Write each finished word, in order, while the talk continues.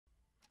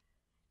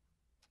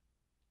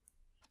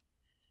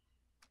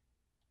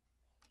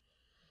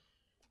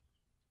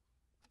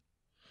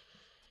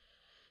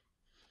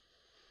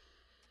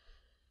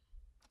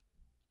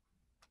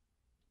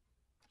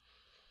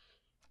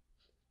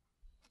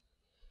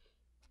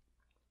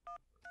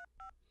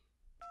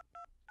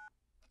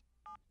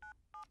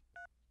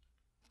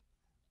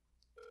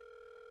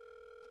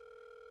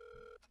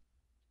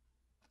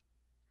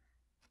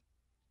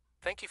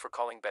Thank you for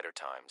calling Better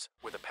Times,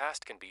 where the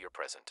past can be your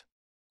present.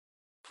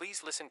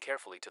 Please listen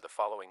carefully to the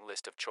following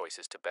list of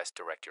choices to best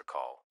direct your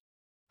call.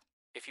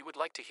 If you would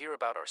like to hear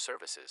about our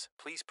services,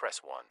 please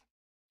press 1.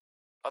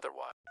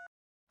 Otherwise,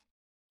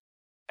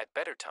 at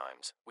Better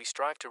Times, we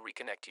strive to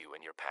reconnect you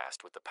and your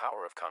past with the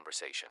power of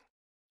conversation.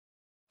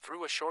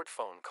 Through a short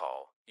phone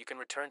call, you can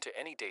return to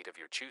any date of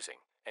your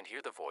choosing and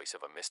hear the voice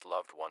of a missed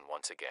loved one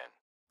once again.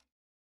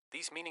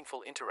 These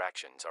meaningful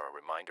interactions are a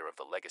reminder of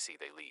the legacy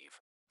they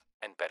leave,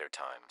 and Better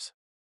Times.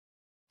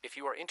 If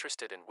you are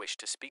interested and wish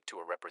to speak to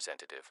a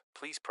representative,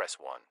 please press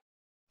 1.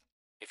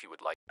 If you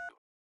would like to.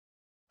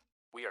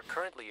 We are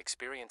currently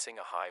experiencing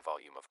a high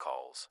volume of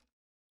calls.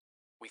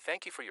 We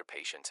thank you for your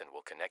patience and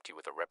will connect you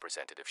with a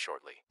representative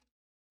shortly.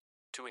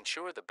 To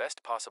ensure the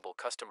best possible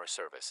customer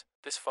service,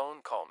 this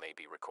phone call may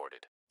be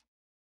recorded.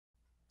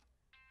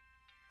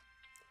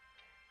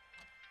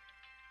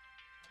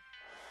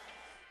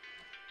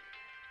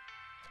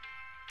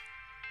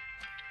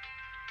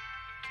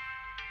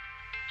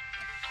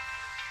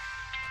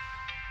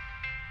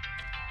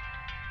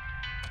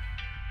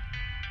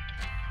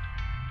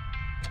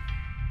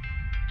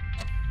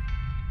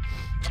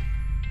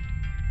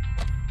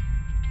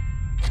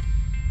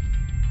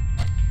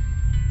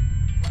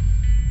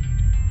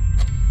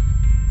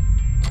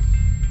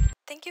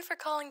 Thank you for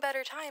calling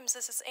Better Times.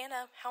 This is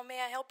Anna. How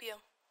may I help you?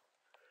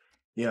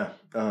 Yeah,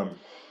 I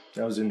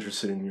was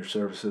interested in your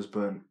services,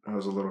 but I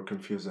was a little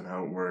confused on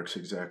how it works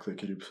exactly.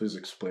 Could you please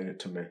explain it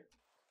to me?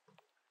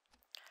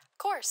 Of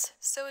course.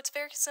 So it's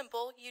very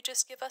simple. You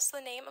just give us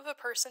the name of a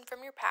person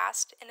from your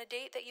past and a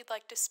date that you'd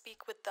like to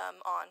speak with them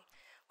on.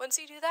 Once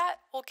you do that,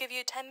 we'll give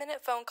you a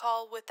 10-minute phone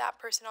call with that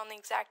person on the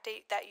exact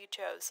date that you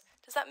chose.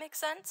 Does that make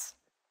sense?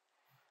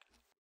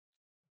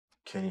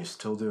 Can you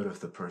still do it if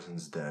the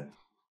person's dead?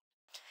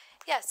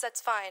 Yes, that's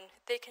fine.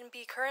 They can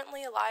be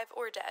currently alive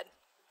or dead.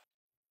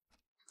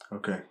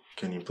 Okay,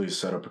 can you please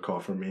set up a call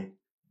for me?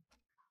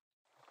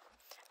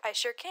 I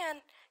sure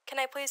can. Can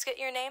I please get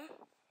your name?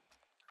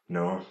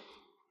 Noah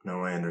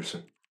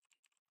Anderson.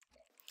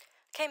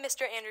 Okay,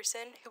 Mr.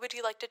 Anderson, who would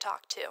you like to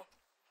talk to?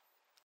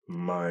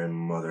 My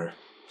mother,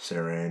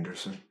 Sarah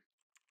Anderson.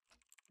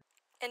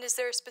 And is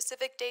there a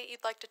specific date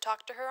you'd like to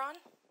talk to her on?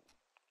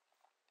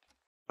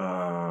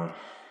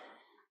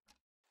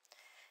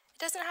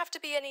 It doesn't have to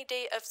be any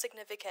date of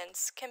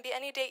significance. Can be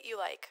any date you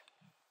like.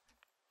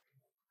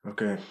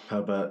 Okay, how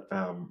about,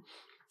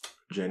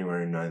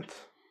 January 9th,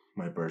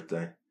 my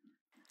birthday.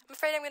 I'm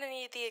afraid I'm going to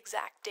need the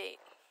exact date.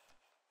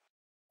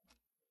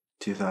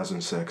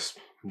 2006,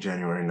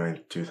 January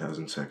 9th,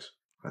 2006.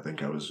 I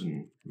think I was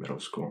in middle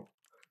school.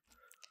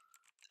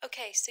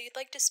 Okay, so you'd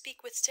like to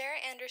speak with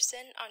Sarah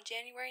Anderson on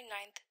January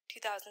 9th,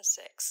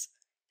 2006.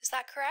 Is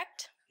that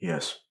correct?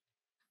 Yes.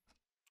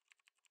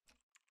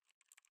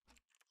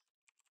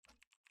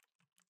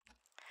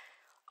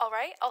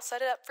 Alright, I'll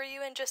set it up for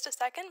you in just a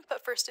second,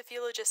 but first a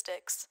few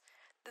logistics.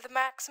 The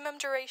maximum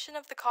duration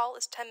of the call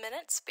is 10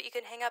 minutes, but you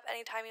can hang up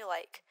anytime you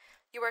like.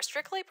 You are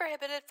strictly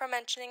prohibited from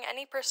mentioning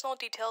any personal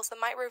details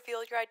that might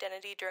reveal your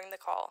identity during the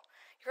call.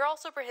 You're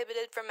also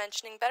prohibited from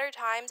mentioning Better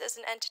Times as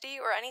an entity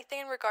or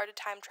anything in regard to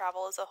time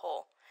travel as a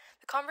whole.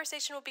 The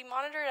conversation will be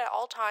monitored at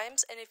all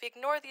times, and if you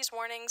ignore these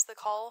warnings, the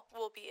call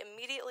will be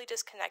immediately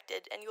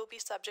disconnected, and you will be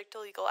subject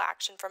to legal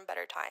action from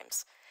Better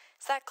Times.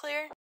 Is that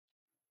clear?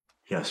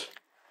 Yes.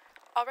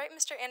 Alright,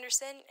 Mr.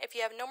 Anderson, if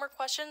you have no more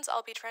questions,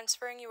 I'll be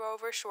transferring you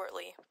over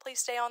shortly. Please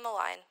stay on the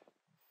line.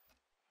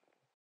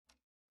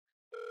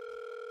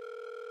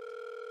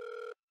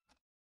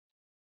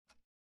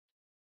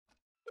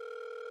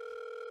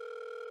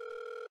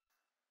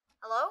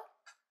 Hello?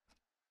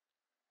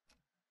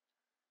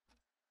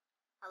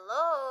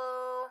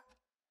 Hello?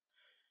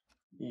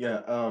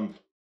 Yeah,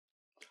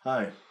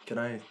 hi. Can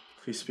I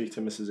please speak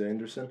to Mrs.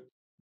 Anderson?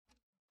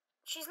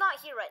 She's not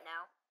here right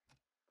now.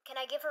 Can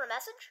I give her a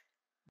message?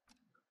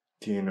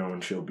 Do you know when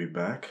she'll be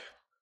back?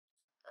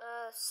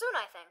 Soon,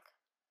 I think.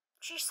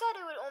 She said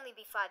it would only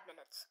be 5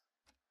 minutes.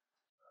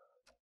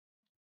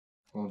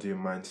 Well, do you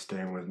mind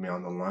staying with me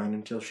on the line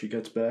until she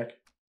gets back?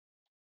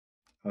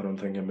 I don't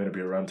think I'm gonna be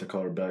around to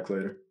call her back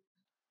later.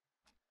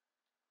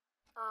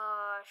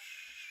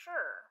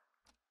 Sure.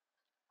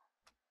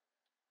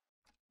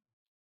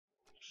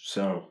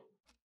 So,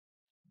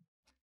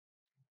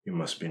 you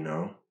must be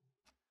No.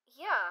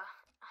 Yeah.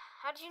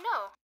 How'd you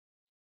know?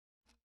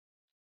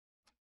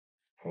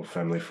 Old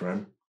family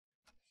friend.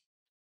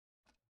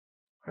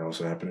 I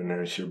also happen to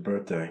know it's your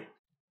birthday.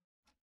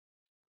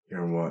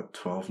 You're what,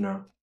 12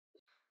 now?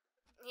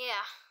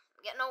 Yeah,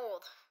 I'm getting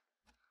old.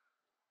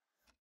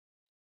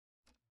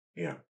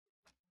 Yeah.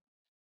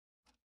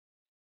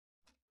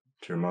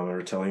 Did your mom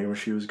ever tell you where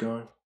she was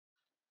going?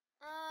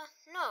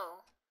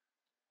 No.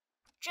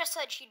 Just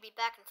said she'd be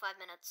back in 5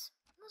 minutes.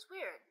 It was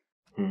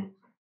weird.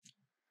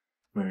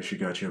 Maybe she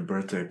got you a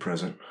birthday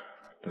present.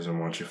 Doesn't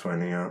want you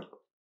finding out.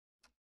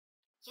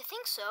 You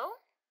think so?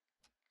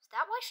 Is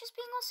that why she's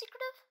being all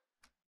secretive?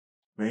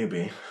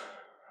 Maybe.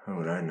 How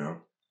would I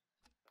know?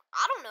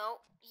 I don't know.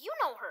 You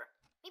know her.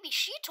 Maybe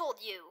she told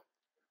you.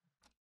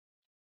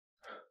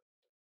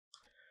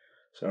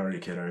 Sorry,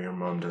 kiddo, your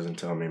mom doesn't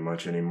tell me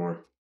much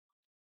anymore.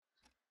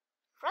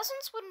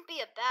 Presents wouldn't be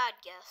a bad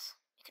guess.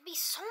 It could be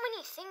so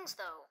many things,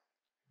 though.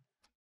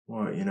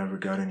 What, you never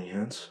got any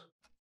hints?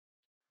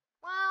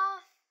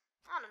 Well,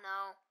 I don't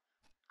know.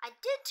 I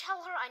did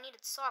tell her I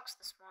needed socks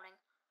this morning.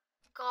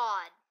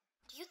 God,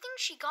 do you think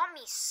she got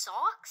me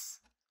socks?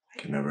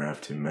 You can never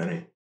have too many.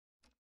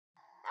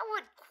 That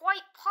would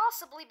quite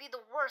possibly be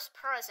the worst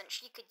present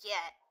she could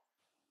get.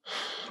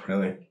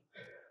 Really?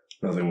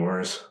 Nothing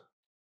worse.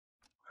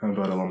 How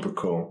about a lump of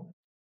coal?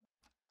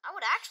 I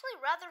would actually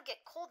rather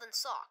get coal than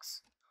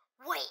socks.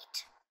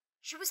 Wait!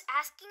 She was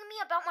asking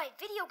me about my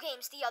video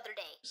games the other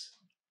day.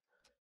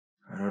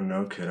 I don't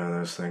know, kiddo,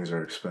 those things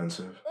are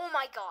expensive. Oh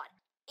my god.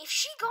 If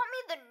she got me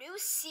the new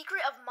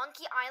Secret of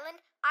Monkey Island,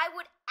 I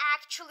would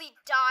actually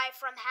die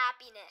from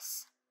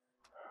happiness.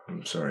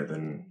 I'm sorry,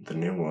 the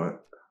new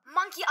what?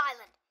 Monkey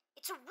Island.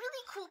 It's a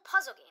really cool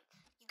puzzle game.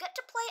 You get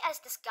to play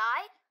as this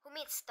guy who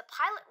meets the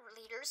pilot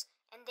leaders,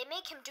 and they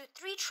make him do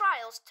 3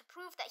 trials to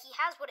prove that he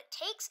has what it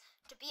takes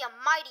to be a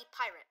mighty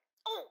pirate.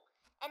 Oh,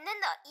 and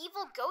then the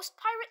evil ghost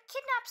pirate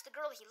kidnaps the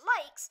girl he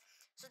likes,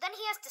 so then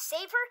he has to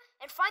save her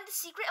and find the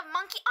secret of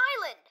Monkey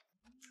Island.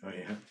 Oh,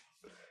 yeah?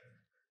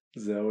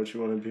 Is that what you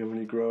want to be when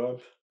you grow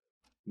up?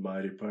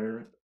 Mighty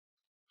pirate?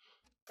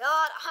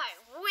 God, I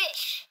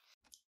wish.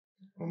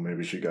 Well,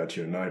 maybe she got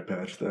you an eye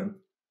patch then.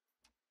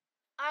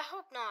 I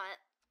hope not.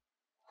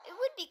 It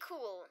would be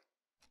cool,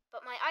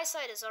 but my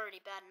eyesight is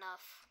already bad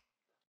enough.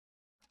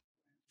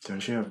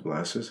 Don't you have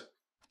glasses?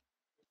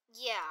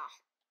 Yeah.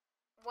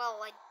 Well,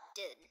 I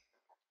did.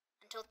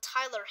 Until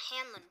Tyler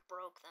Hanlon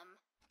broke them.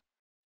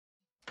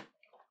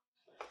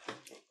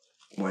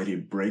 Why'd he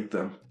break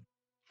them?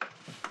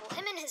 Well,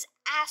 him and his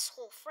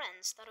asshole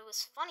friends thought it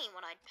was funny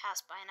when I'd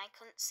pass by and I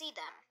couldn't see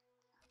them.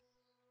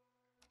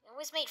 They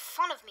always made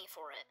fun of me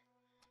for it.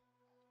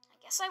 I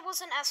guess I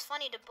wasn't as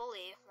funny to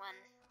bully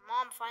when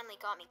Mom finally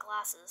got me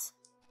glasses.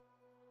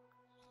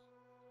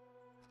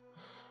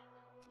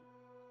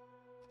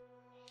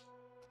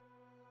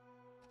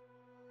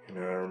 You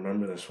know, I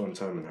remember this one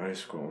time in high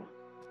school.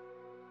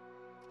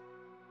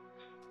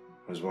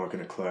 I was walking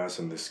to class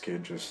and this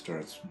kid just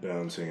starts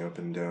bouncing up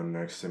and down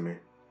next to me.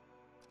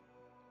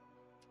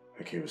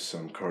 Like he was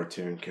some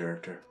cartoon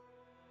character.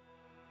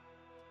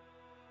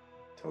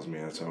 Tells me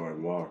that's how I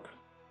walk.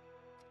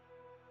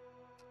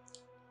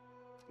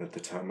 At the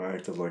time I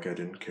acted like I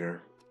didn't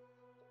care.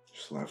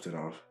 Just laughed it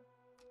off.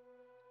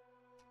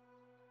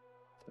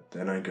 But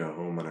then I go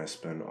home and I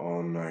spend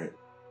all night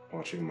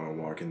watching my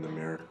walk in the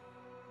mirror.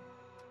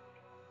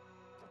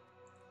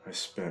 I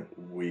spent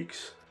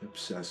weeks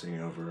obsessing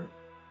over it.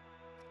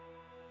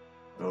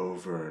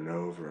 Over and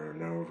over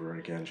and over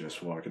again,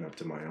 just walking up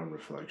to my own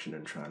reflection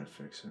and trying to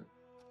fix it.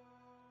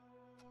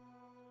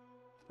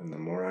 And the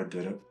more I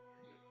did it,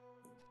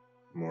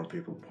 the more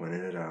people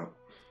pointed it out,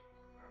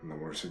 and the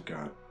worse it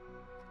got.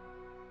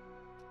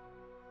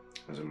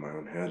 I was in my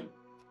own head.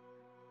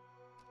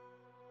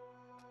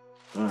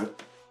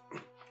 But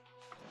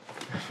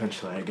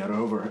eventually I got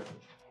over it.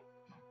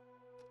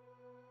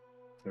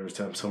 Every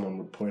time someone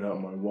would point out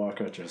my walk,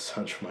 I'd just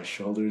hunch my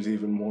shoulders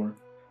even more,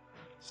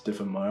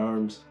 stiffen my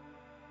arms,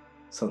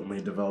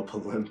 suddenly develop a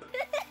limp.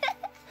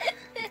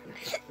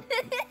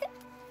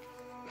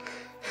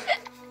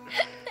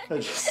 I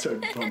just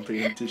start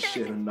bumping into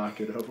shit and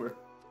knock it over.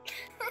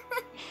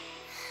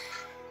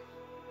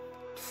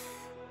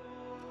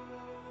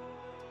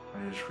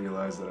 I just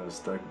realized that I was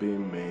stuck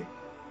being me.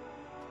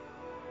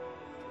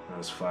 I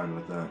was fine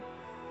with that.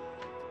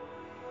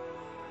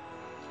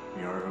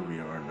 We are who we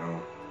are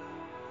now.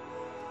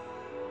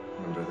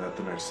 Remember that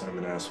the next time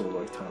an asshole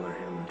like Tyler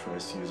Hanlon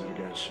tries to use it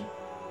against you.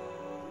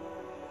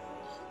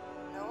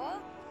 Noah?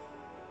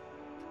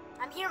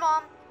 I'm here,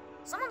 Mom.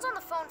 Someone's on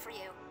the phone for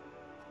you.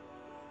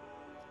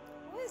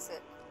 Who is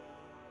it?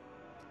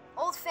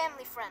 Old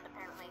family friend,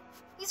 apparently.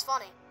 He's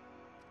funny.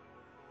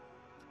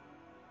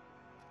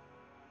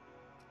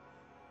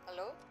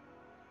 Hello?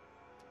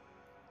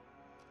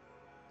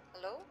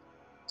 Hello?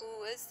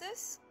 Who is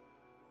this?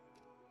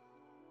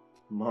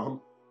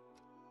 Mom?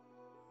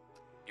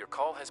 Your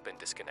call has been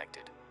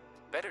disconnected.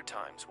 Better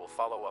Times will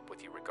follow up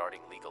with you regarding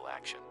legal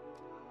action.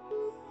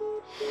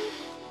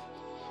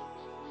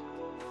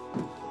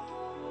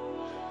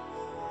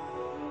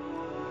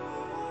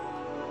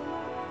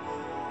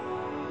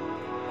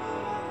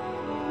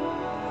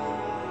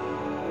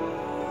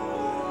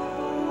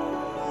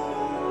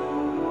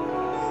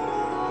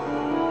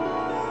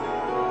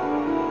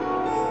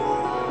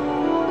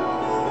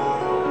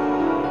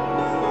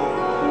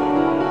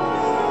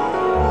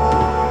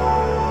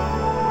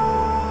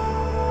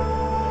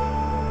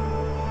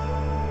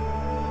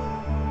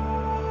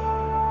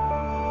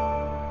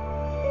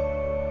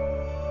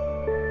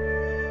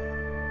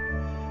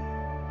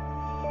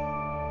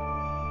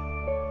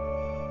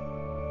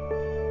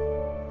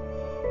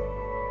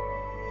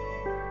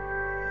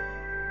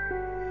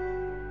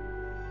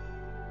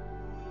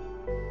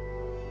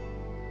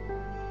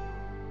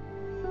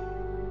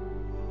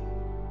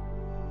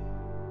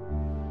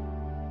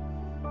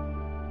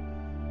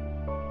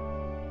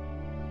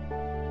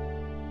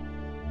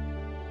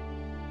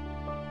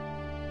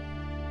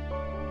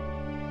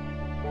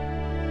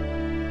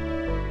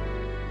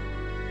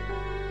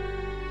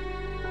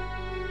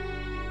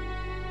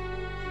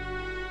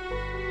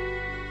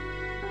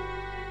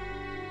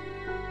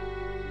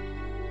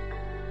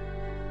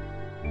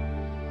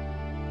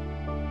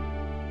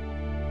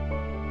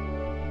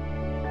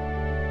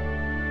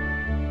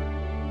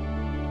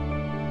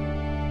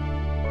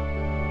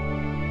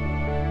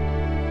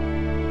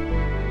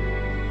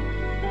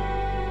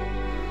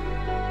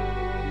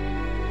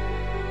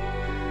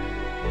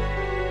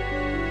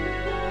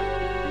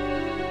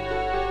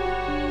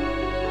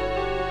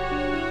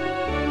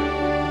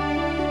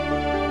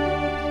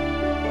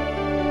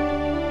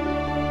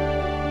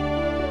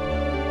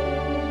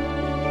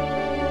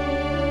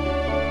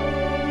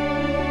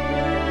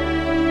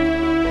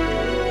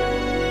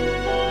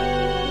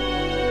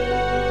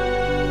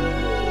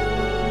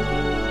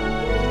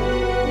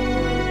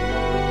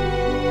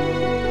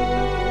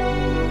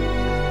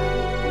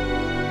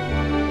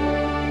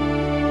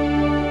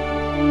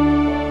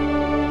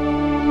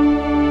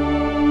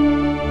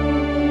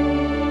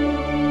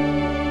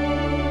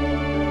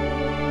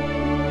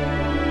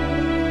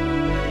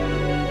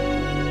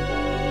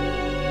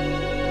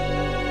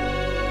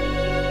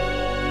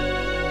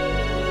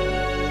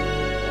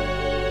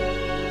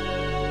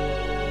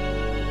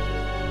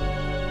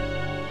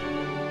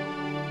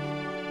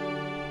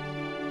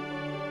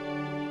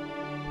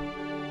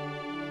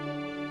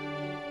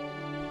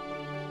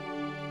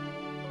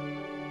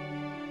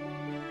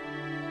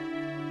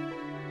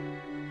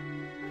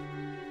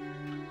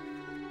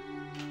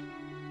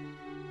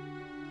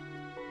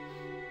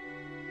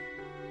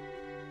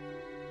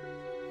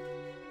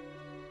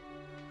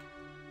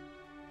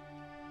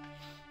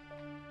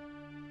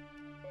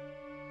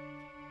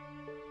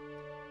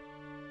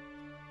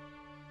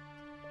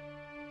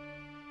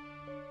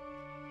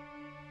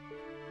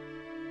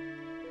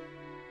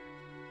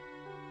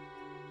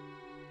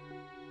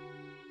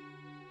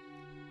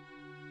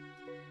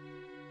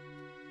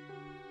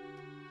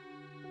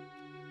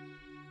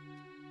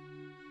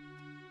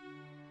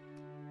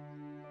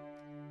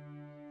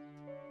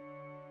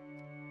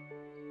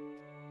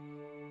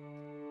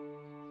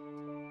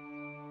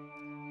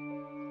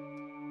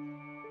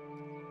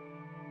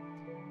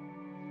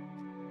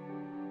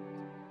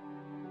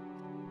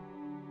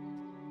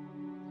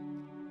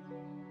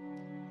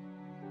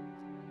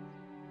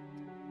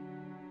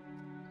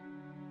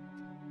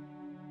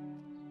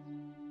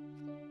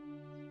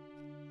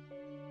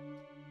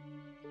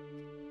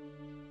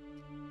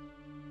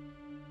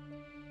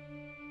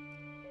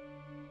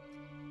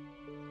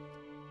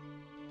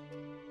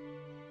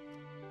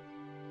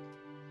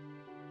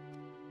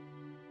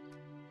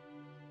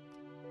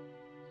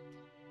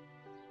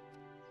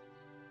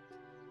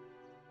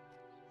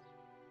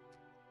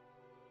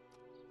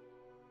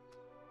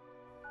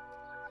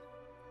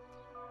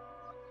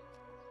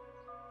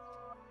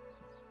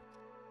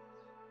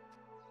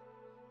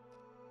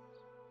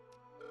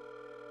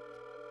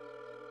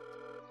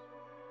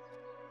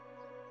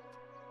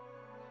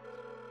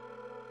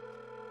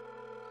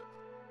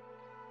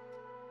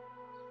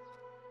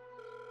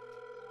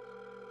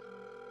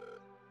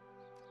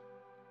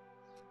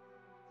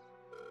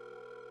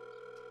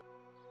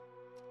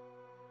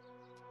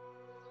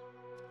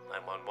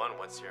 911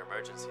 what's your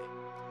emergency.